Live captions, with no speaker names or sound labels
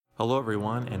Hello,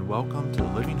 everyone, and welcome to the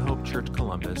Living Hope Church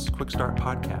Columbus Quick Start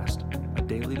Podcast, a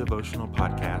daily devotional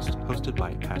podcast hosted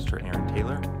by Pastor Aaron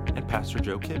Taylor and Pastor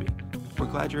Joe Kibbe. We're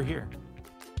glad you're here.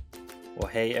 Well,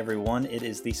 hey everyone, it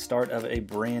is the start of a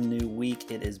brand new week.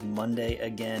 It is Monday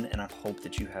again, and I hope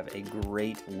that you have a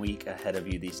great week ahead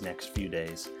of you these next few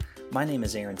days. My name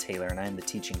is Aaron Taylor, and I am the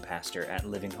teaching pastor at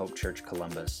Living Hope Church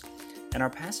Columbus. And our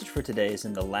passage for today is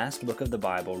in the last book of the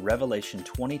Bible, Revelation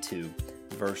 22,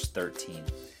 verse 13.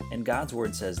 And God's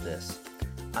word says this: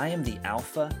 I am the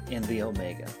Alpha and the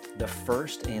Omega, the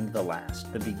first and the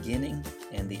last, the beginning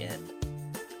and the end.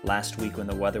 Last week when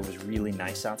the weather was really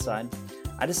nice outside,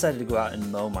 I decided to go out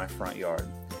and mow my front yard.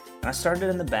 And I started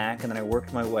in the back and then I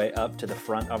worked my way up to the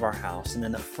front of our house. And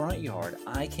in the front yard,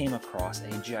 I came across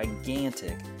a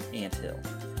gigantic anthill.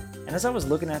 And as I was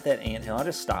looking at that anthill, I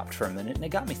just stopped for a minute and it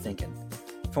got me thinking.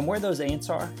 From where those ants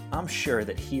are, I'm sure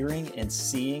that hearing and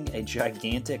seeing a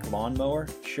gigantic lawnmower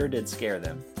sure did scare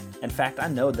them. In fact, I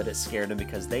know that it scared them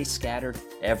because they scattered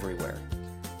everywhere.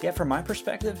 Yet from my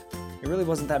perspective, it really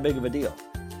wasn't that big of a deal.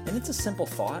 And it's a simple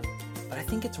thought, but I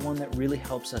think it's one that really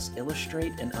helps us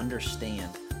illustrate and understand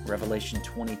Revelation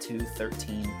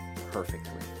 22:13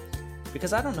 perfectly.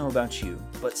 Because I don't know about you,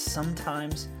 but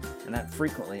sometimes, and that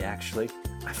frequently actually,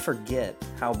 I forget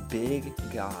how big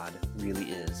God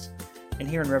really is. And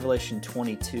here in Revelation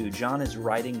 22, John is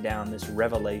writing down this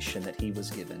revelation that he was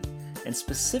given. And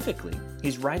specifically,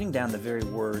 he's writing down the very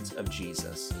words of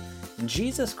Jesus. And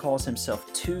Jesus calls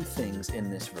himself two things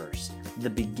in this verse: the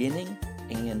beginning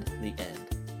and the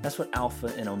end. That's what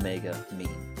Alpha and Omega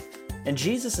mean. And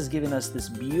Jesus is giving us this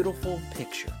beautiful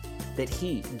picture that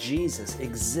he, Jesus,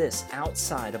 exists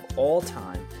outside of all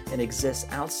time and exists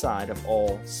outside of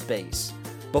all space.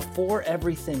 Before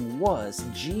everything was,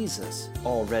 Jesus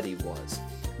already was.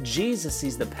 Jesus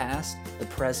sees the past, the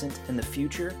present, and the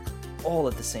future all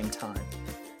at the same time.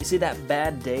 You see that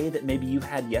bad day that maybe you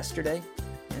had yesterday?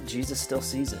 And Jesus still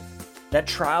sees it. That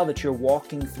trial that you're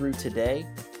walking through today,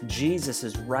 Jesus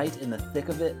is right in the thick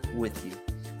of it with you.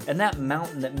 And that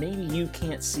mountain that maybe you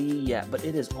can't see yet, but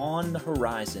it is on the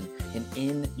horizon and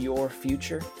in your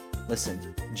future,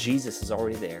 listen, Jesus is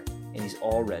already there and he's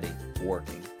already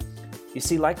working. You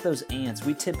see, like those ants,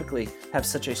 we typically have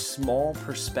such a small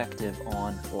perspective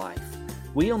on life.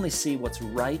 We only see what's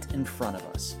right in front of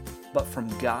us. But from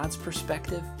God's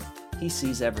perspective, he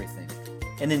sees everything.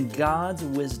 And in God's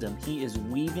wisdom, he is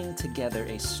weaving together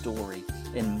a story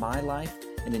in my life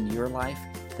and in your life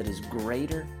that is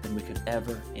greater than we could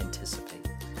ever anticipate.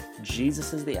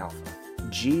 Jesus is the Alpha.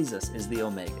 Jesus is the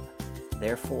Omega.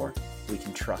 Therefore, we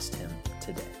can trust him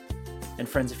today. And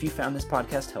friends, if you found this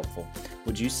podcast helpful,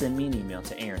 would you send me an email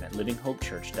to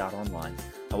aaron@livinghopechurch.online?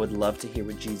 I would love to hear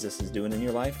what Jesus is doing in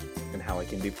your life and how I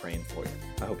can be praying for you.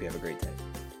 I hope you have a great day.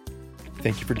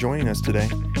 Thank you for joining us today.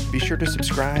 Be sure to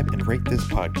subscribe and rate this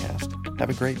podcast.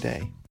 Have a great day.